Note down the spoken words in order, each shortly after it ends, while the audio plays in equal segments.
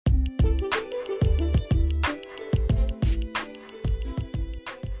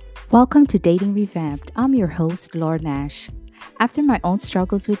Welcome to Dating Revamped. I'm your host, Laura Nash. After my own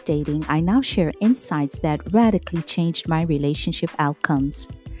struggles with dating, I now share insights that radically changed my relationship outcomes.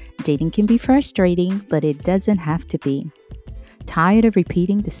 Dating can be frustrating, but it doesn't have to be. Tired of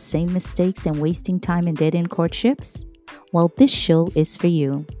repeating the same mistakes and wasting time in dead end courtships? Well, this show is for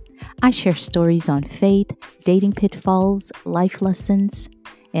you. I share stories on faith, dating pitfalls, life lessons,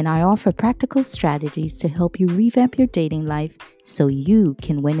 and I offer practical strategies to help you revamp your dating life so you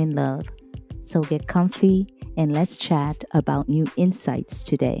can win in love. So get comfy and let's chat about new insights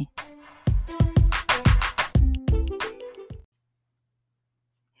today.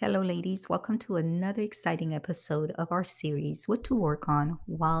 Hello, ladies. Welcome to another exciting episode of our series, What to Work On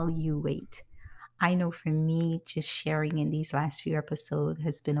While You Wait. I know for me, just sharing in these last few episodes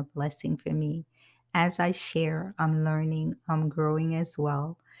has been a blessing for me. As I share, I'm learning, I'm growing as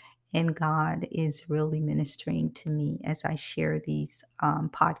well. And God is really ministering to me as I share these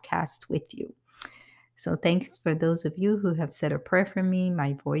podcasts with you. So, thanks for those of you who have said a prayer for me.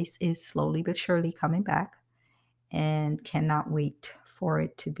 My voice is slowly but surely coming back and cannot wait for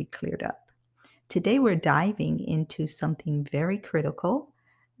it to be cleared up. Today, we're diving into something very critical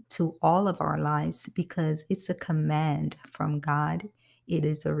to all of our lives because it's a command from God. It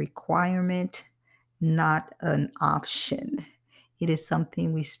is a requirement, not an option. It is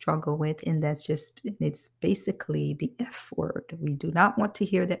something we struggle with, and it's basically the F word. We do not want to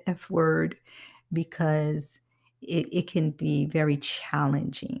hear the F word because it can be very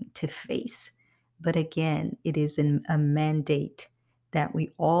challenging to face. But again, it is a mandate that we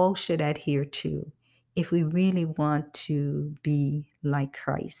all should adhere to if we really want to be like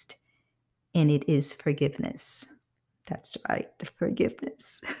Christ. And it is forgiveness. That's right,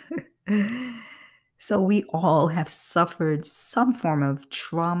 forgiveness. So we all have suffered some form of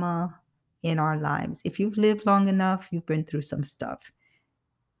trauma in our lives. If you've lived long enough, you've been through some stuff.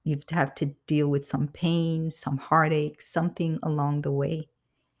 You've had to deal with some pain, some heartache, something along the way.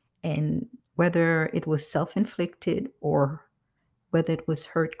 And whether it was self-inflicted or whether it was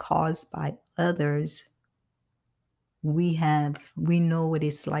hurt caused by others, we know what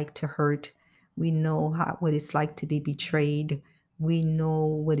it's like to hurt. We know what it's like to be betrayed. We know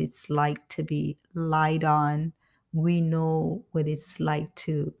what it's like to be lied on. We know what it's like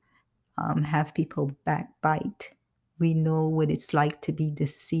to have people backbite. We know what it's like to be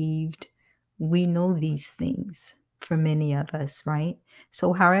deceived. We know these things for many of us, right?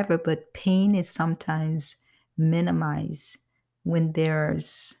 So, however, but pain is sometimes minimized when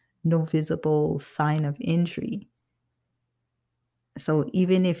there's no visible sign of injury. So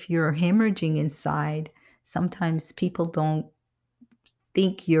even if you're hemorrhaging inside, sometimes people don't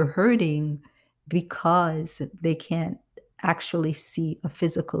think you're hurting because they can't actually see a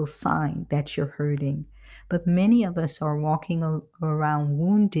physical sign that you're hurting. But many of us are walking around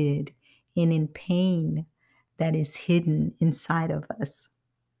wounded and in pain that is hidden inside of us.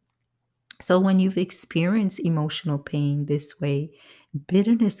 So when you've experienced emotional pain this way,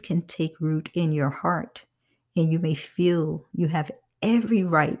 bitterness can take root in your heart, and you may feel you have every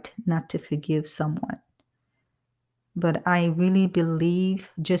right not to forgive someone. But I really believe,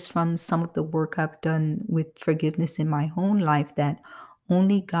 just from some of the work I've done with forgiveness in my own life, that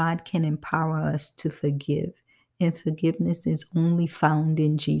only God can empower us to forgive. And forgiveness is only found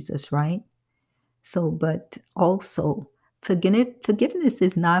in Jesus, right? So, but also, forgiveness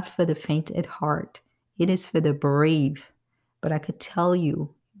is not for the faint at heart, it is for the brave. But I could tell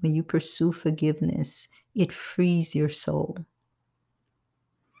you, when you pursue forgiveness, it frees your soul.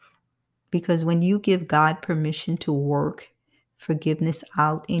 Because when you give God permission to work forgiveness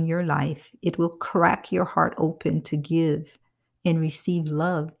out in your life, it will crack your heart open to give and receive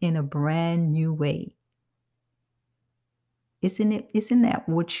love in a brand new way. Isn't that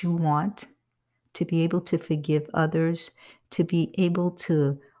what you want? To be able to forgive others, to be able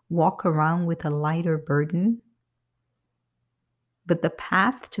to walk around with a lighter burden. But the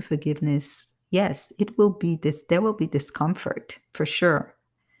path to forgiveness, yes, there will be discomfort for sure.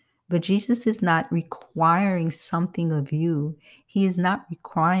 But Jesus is not requiring something of you. He is not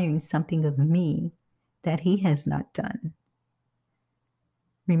requiring something of me that he has not done.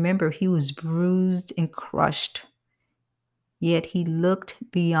 Remember, he was bruised and crushed, yet he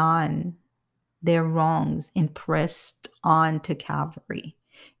looked beyond their wrongs and pressed on to Calvary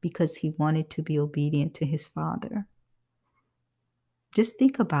because he wanted to be obedient to his Father. Just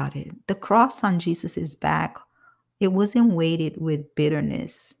think about it. The cross on Jesus' back, it wasn't weighted with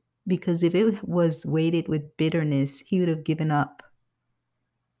bitterness, because if it was weighted with bitterness, he would have given up.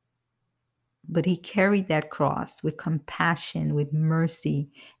 But he carried that cross with compassion, with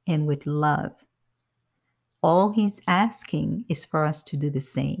mercy, and with love. All he's asking is for us to do the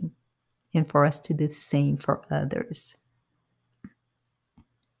same. and for us to do the same for others.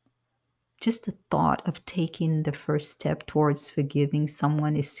 Just the thought of taking the first step towards forgiving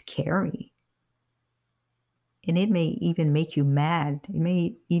someone is scary. And it may even make you mad. It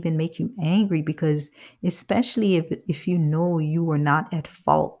may even make you angry because, especially if you know you were not at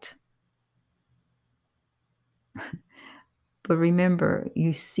fault. But remember,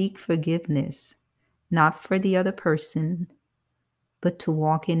 you seek forgiveness, not for the other person, but to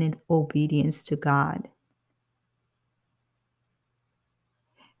walk in obedience to God.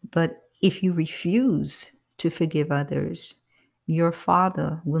 But if you refuse to forgive others, your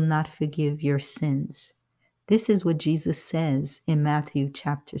Father will not forgive your sins. This is what Jesus says in Matthew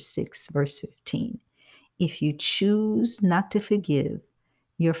chapter 6, verse 15. If you choose not to forgive,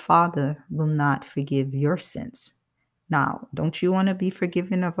 your Father will not forgive your sins. Now, don't you want to be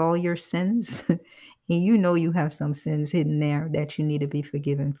forgiven of all your sins? And you know you have some sins hidden there that you need to be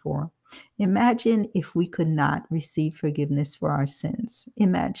forgiven for. Imagine if we could not receive forgiveness for our sins.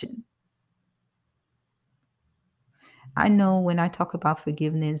 Imagine. I know when I talk about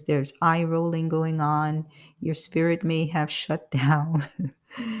forgiveness, there's eye rolling going on. Your spirit may have shut down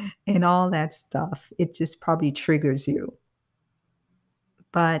and all that stuff. It just probably triggers you.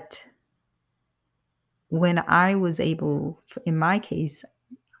 But when I was able, in my case,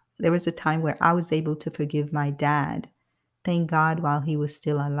 there was a time where I was able to forgive my dad. Thank God while he was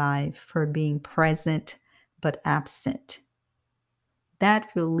still alive for being present but absent.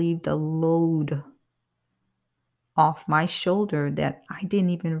 That relieved a load off my shoulder that I didn't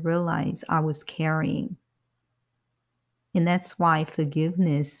even realize I was carrying. And that's why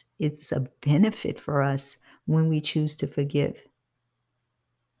forgiveness is a benefit for us when we choose to forgive.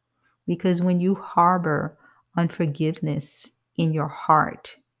 Because when you harbor unforgiveness in your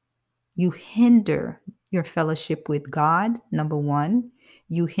heart, you hinder your fellowship with God, number one.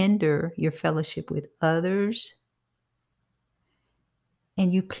 You hinder your fellowship with others.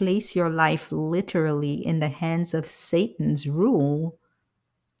 And you place your life literally in the hands of Satan's rule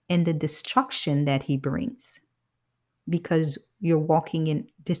and the destruction that he brings because you're walking in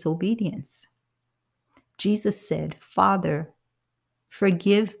disobedience. Jesus said, Father,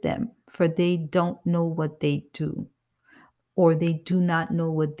 forgive them, for they don't know what they do, or they do not know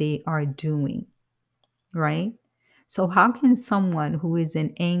what they are doing, right? So, how can someone who is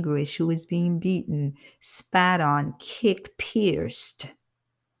in anguish, who is being beaten, spat on, kicked, pierced,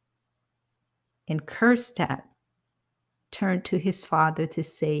 and cursed at, turn to his Father to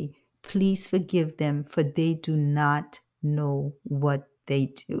say, please forgive them, for they do not know what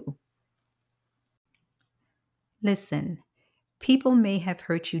they do? Listen, people may have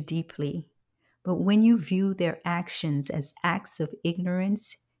hurt you deeply, but when you view their actions as acts of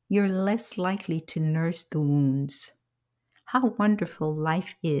ignorance, you're less likely to nurse the wounds. How wonderful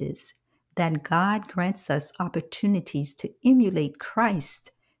life is that God grants us opportunities to emulate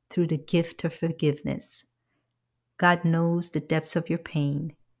Christ through the gift of forgiveness. God knows the depths of your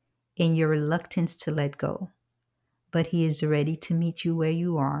pain and your reluctance to let go, but He is ready to meet you where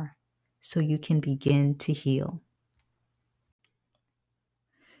you are so you can begin to heal.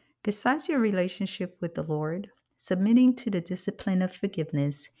 Besides your relationship with the Lord, submitting to the discipline of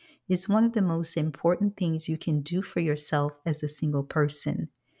forgiveness is one of the most important things you can do for yourself as a single person,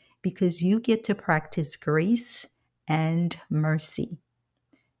 because you get to practice grace and mercy.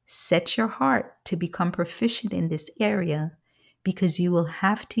 Set your heart to become proficient in this area, because you will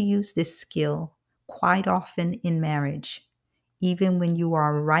have to use this skill quite often in marriage, even when you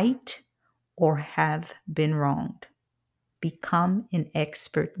are right or have been wronged. Become an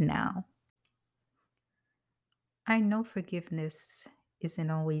expert now. I know forgiveness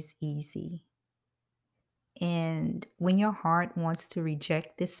isn't always easy. And when your heart wants to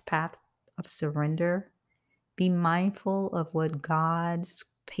reject this path of surrender, be mindful of God's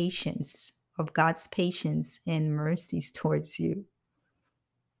patience and mercies towards you.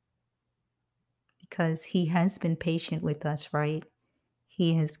 Because He has been patient with us, right?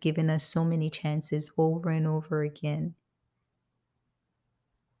 He has given us so many chances over and over again.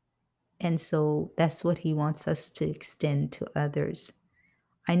 And so that's what He wants us to extend to others.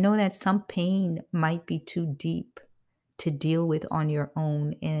 I know that some pain might be too deep to deal with on your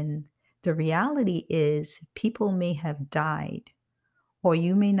own. And the reality is, people may have died, or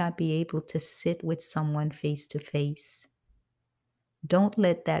you may not be able to sit with someone face to face. Don't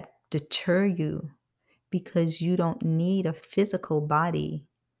let that deter you, because you don't need a physical body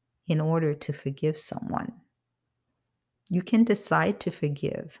in order to forgive someone. You can decide to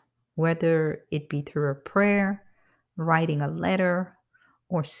forgive, whether it be through a prayer, writing a letter,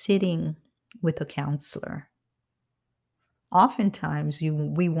 or sitting with a counselor. Oftentimes,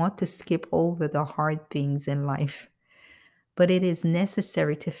 we want to skip over the hard things in life, but it is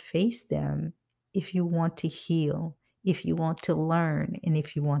necessary to face them if you want to heal, if you want to learn, and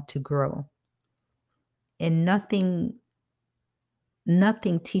if you want to grow. And nothing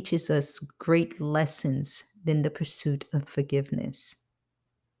teaches us great lessons than the pursuit of forgiveness.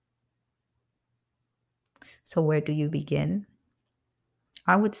 So, where do you begin?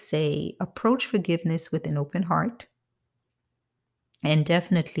 I would say approach forgiveness with an open heart and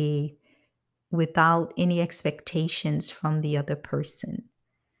definitely without any expectations from the other person.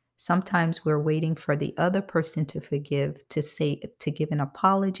 Sometimes we're waiting for the other person to forgive, to give an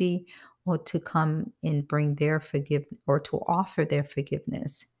apology, or to come and bring their or to offer their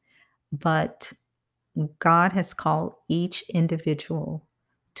forgiveness. But God has called each individual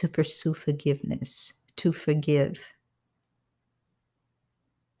to pursue forgiveness, to forgive.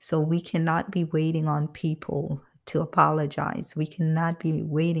 So we cannot be waiting on people to apologize. We cannot be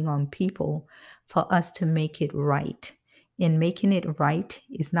waiting on people for us to make it right. And making it right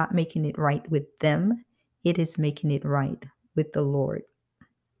is not making it right with them, it is making it right with the Lord.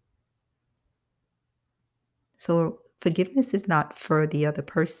 So forgiveness is not for the other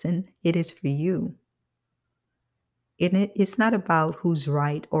person, it is for you. And it's not about who's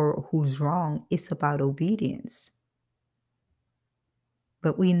right or who's wrong, it's about obedience.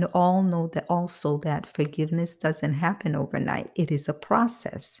 But all know that also that forgiveness doesn't happen overnight. It is a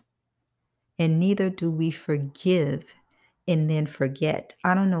process. And neither do we forgive and then forget.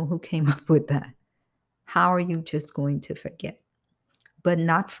 I don't know who came up with that. How are you just going to forget? But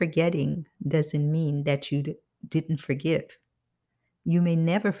not forgetting doesn't mean that you didn't forgive. You may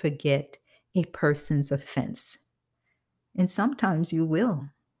never forget a person's offense. And sometimes you will.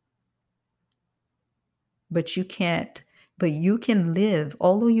 But you can't, but you can live,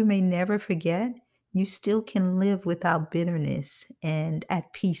 although you may never forget, you still can live without bitterness and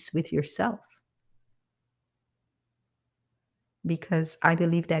at peace with yourself. Because I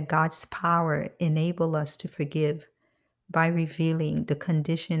believe that God's power enable us to forgive by revealing the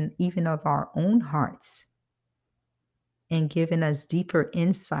condition even of our own hearts and giving us deeper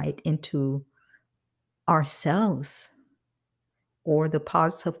insight into ourselves or the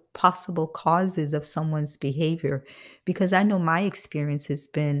possible causes of someone's behavior. Because I know my experience has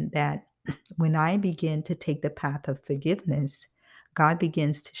been that when I begin to take the path of forgiveness, God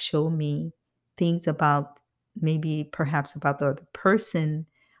begins to show me things about maybe perhaps about the other person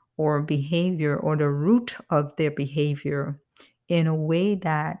or behavior or the root of their behavior in a way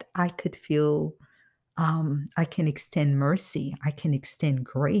that I could feel I can extend mercy, I can extend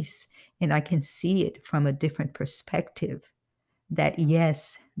grace, and I can see it from a different perspective that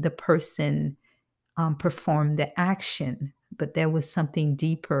yes, the person performed the action, but there was something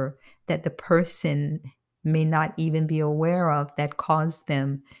deeper that the person may not even be aware of that caused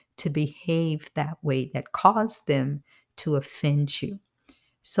them to behave that way, that caused them to offend you.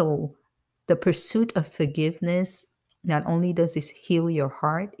 So, the pursuit of forgiveness not only does this heal your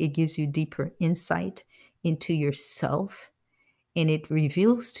heart, it gives you deeper insight into yourself and it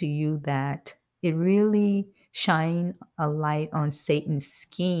reveals to you that it really shine a light on Satan's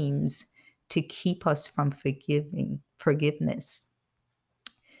schemes to keep us from forgiveness,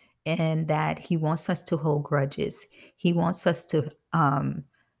 and that he wants us to hold grudges. He wants us to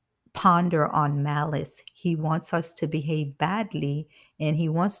ponder on malice. He wants us to behave badly, and he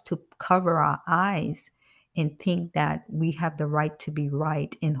wants to cover our eyes and think that we have the right to be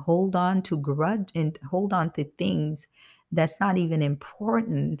right and hold on to grudge and hold on to things that's not even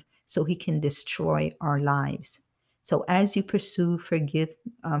important so he can destroy our lives. So as you pursue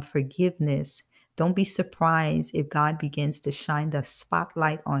forgiveness, don't be surprised if God begins to shine the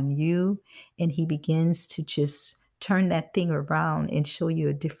spotlight on you and he begins to just turn that thing around and show you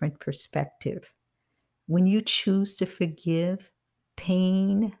a different perspective. When you choose to forgive,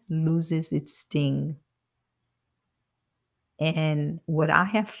 pain loses its sting. And what I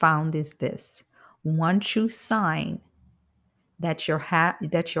have found is this: one true sign that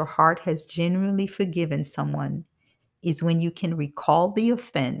that your heart has genuinely forgiven someone is when you can recall the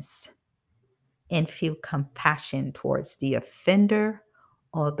offense and feel compassion towards the offender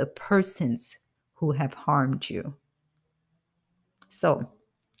or the persons who have harmed you. So,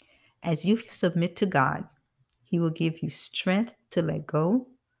 as you submit to God, He will give you strength to let go.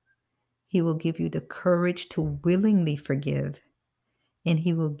 He will give you the courage to willingly forgive. And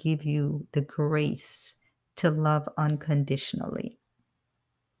He will give you the grace to love unconditionally.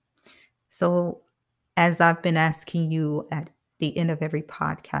 So, as I've been asking you at the end of every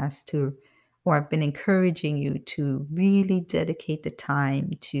podcast or I've been encouraging you to really dedicate the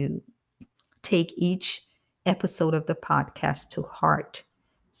time to take each episode of the podcast to heart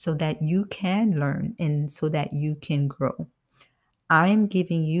so that you can learn and so that you can grow. I'm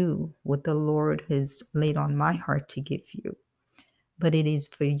giving you what the Lord has laid on my heart to give you, but it is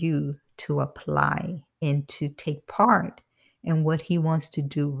for you to apply and to take part in what He wants to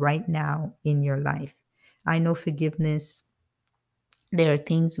do right now in your life. I know forgiveness, there are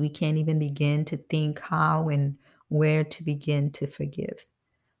things we can't even begin to think how and where to begin to forgive.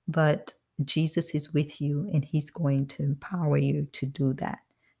 But Jesus is with you and He's going to empower you to do that.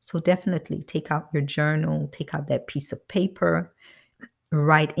 So definitely take out your journal, take out that piece of paper,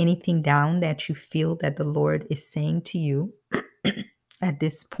 write anything down that you feel that the Lord is saying to you at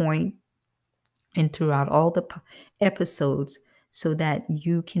this point and throughout all the episodes so that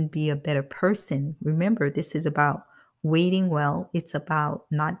you can be a better person. Remember, this is about waiting well, it's about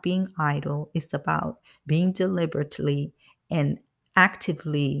not being idle, it's about being deliberately and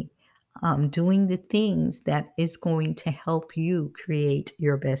actively doing the things that is going to help you create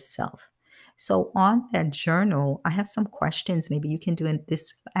your best self. So, on that journal, I have some questions maybe you can do in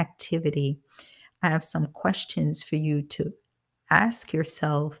this activity. I have some questions for you to ask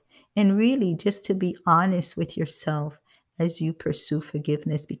yourself and really just to be honest with yourself as you pursue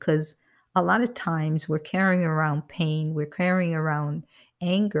forgiveness, because a lot of times we're carrying around pain, we're carrying around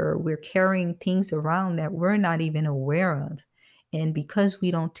anger, we're carrying things around that we're not even aware of. And because we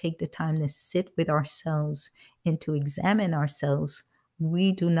don't take the time to sit with ourselves and to examine ourselves,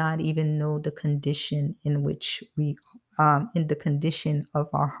 we do not even know the condition in which in the condition of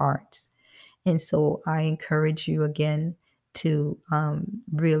our hearts. And so I encourage you again to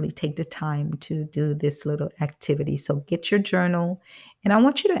really take the time to do this little activity. So get your journal, and I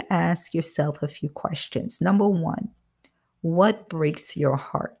want you to ask yourself a few questions. Number one, what breaks your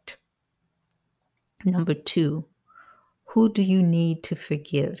heart? Number two, who do you need to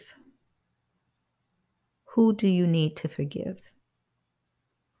forgive? Who do you need to forgive?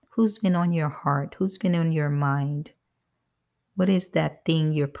 Who's been on your heart? Who's been on your mind? What is that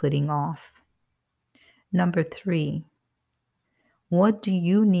thing you're putting off? Number three, what do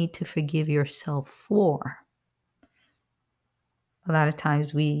you need to forgive yourself for? A lot of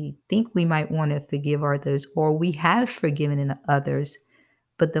times we think we might want to forgive others or we have forgiven others,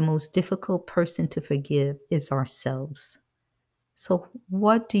 but the most difficult person to forgive is ourselves. So,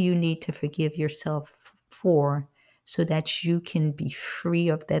 what do you need to forgive yourself for so that you can be free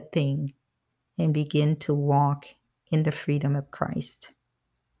of that thing and begin to walk in the freedom of Christ?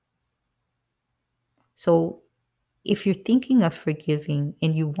 So, if you're thinking of forgiving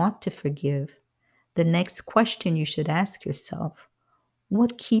and you want to forgive, the next question you should ask yourself,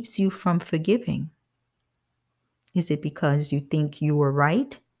 what keeps you from forgiving? Is it because you think you were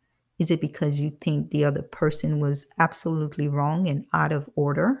right? Is it because you think the other person was absolutely wrong and out of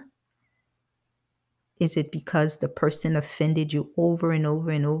order? Is it because the person offended you over and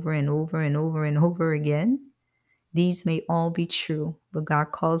over and over and over and over and over again? These may all be true, but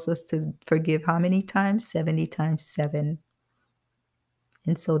God calls us to forgive how many times? 70 times 7.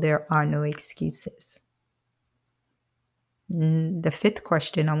 And so there are no excuses. The fifth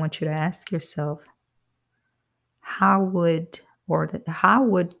question I want you to ask yourself, how would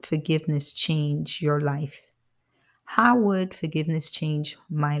forgiveness change your life? How would forgiveness change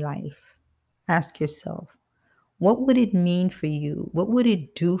my life? Ask yourself, what would it mean for you? What would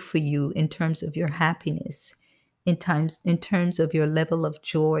it do for you in terms of your happiness, in terms of your level of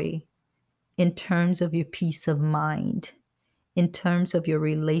joy, in terms of your peace of mind, in terms of your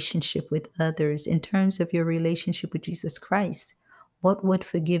relationship with others, in terms of your relationship with Jesus Christ? What would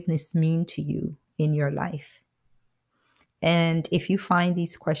forgiveness mean to you in your life? And if you find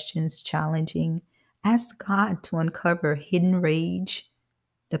these questions challenging, ask God to uncover hidden rage,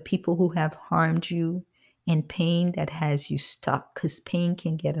 the people who have harmed you, and pain that has you stuck, because pain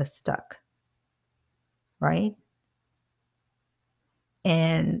can get us stuck, right?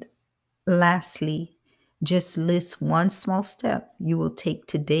 And lastly, just list one small step you will take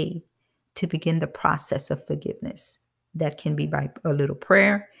today to begin the process of forgiveness. That can be by a little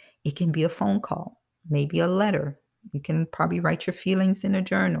prayer, it can be a phone call, maybe a letter. You can probably write your feelings in a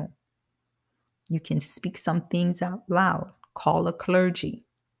journal. You can speak some things out loud, call a clergy,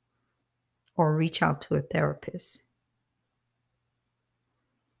 or reach out to a therapist.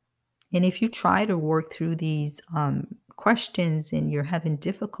 And if you try to work through these questions and you're having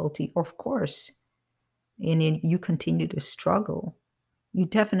difficulty, of course, and then you continue to struggle, you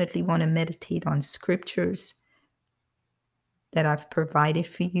definitely want to meditate on scriptures that I've provided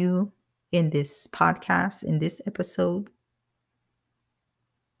for you in this podcast, in this episode.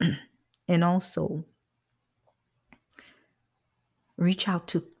 And also reach out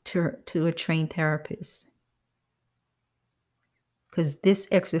to a trained therapist. because this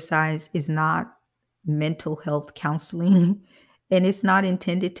exercise is not mental health counseling and it's not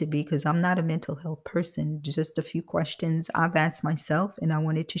intended to be, because I'm not a mental health person. Just a few questions I've asked myself and I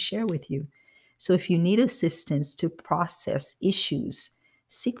wanted to share with you. So if you need assistance to process issues,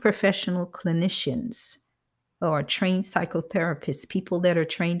 seek professional clinicians or trained psychotherapists, people that are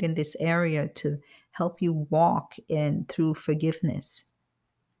trained in this area to help you walk in through forgiveness.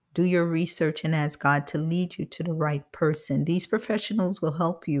 Do your research and ask God to lead you to the right person. These professionals will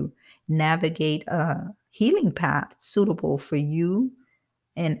help you navigate a healing path suitable for you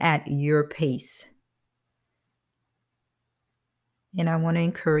and at your pace. And I want to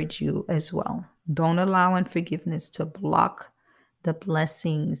encourage you as well. Don't allow unforgiveness to block the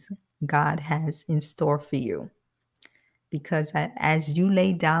blessings God has in store for you. Because as you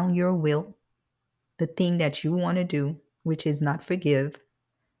lay down your will, the thing that you want to do, which is not forgive,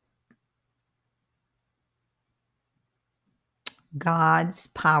 God's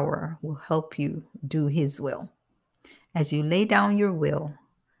power will help you do His will. As you lay down your will,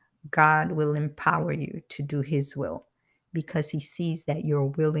 God will empower you to do His will because He sees that you're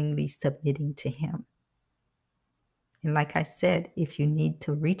willingly submitting to Him. And like I said, if you need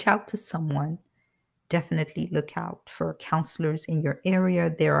to reach out to someone, definitely look out for counselors in your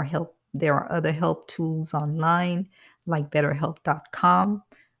area. There are other help tools online like betterhelp.com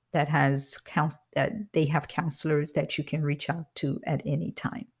that they have counselors that you can reach out to at any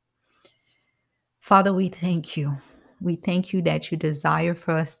time. Father, we thank you. We thank you that you desire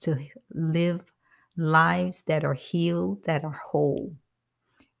for us to live lives that are healed, that are whole.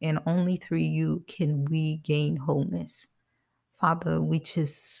 And only through you can we gain wholeness. Father, we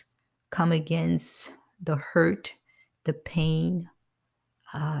just come against the hurt, the pain,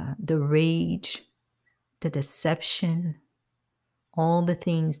 the rage, the deception, all the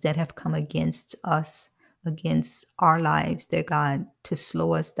things that have come against us, against our lives, dear God, to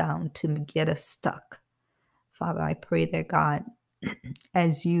slow us down, to get us stuck. Father, I pray that God,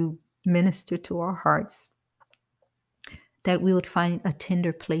 as you minister to our hearts, that we would find a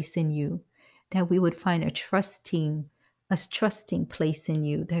tender place in you, that we would find a trusting place in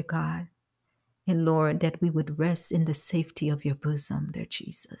you, dear God. And Lord, that we would rest in the safety of your bosom, dear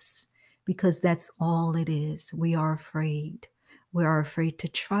Jesus, because that's all it is. We are afraid. We are afraid to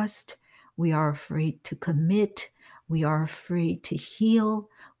trust. We are afraid to commit. We are afraid to heal.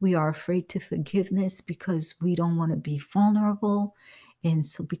 We are afraid to forgiveness because we don't want to be vulnerable. And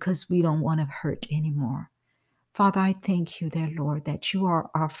so because we don't want to hurt anymore. Father, I thank you there, Lord, that you are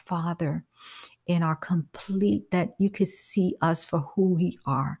our Father and are complete, that you could see us for who we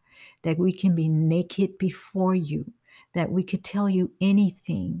are, that we can be naked before you, that we could tell you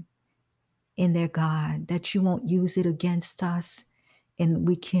anything in there, God, that you won't use it against us, and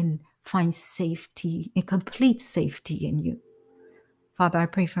we can find safety and complete safety in you. Father, I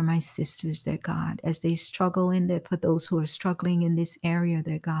pray for my sisters, their God, as they struggle in there, for those who are struggling in this area,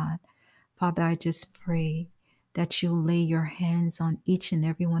 their God. Father, I just pray that you'll lay your hands on each and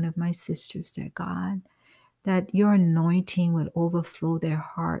every one of my sisters, dear God, that your anointing would overflow their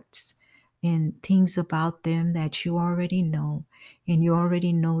hearts and things about them that you already know, and you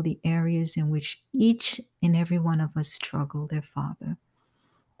already know the areas in which each and every one of us struggle, dear Father.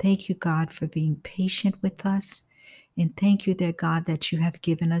 Thank you, God, for being patient with us, and thank you, dear God, that you have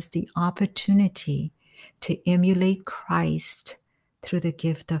given us the opportunity to emulate Christ through the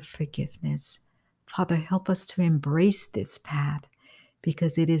gift of forgiveness. Father, help us to embrace this path,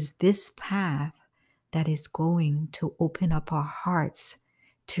 because it is this path that is going to open up our hearts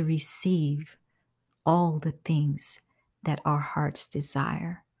to receive all the things that our hearts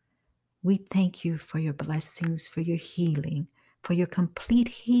desire. We thank you for your blessings, for your healing, for your complete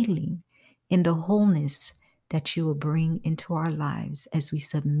healing in the wholeness that you will bring into our lives as we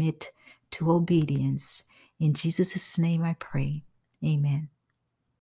submit to obedience. In Jesus' name I pray. Amen.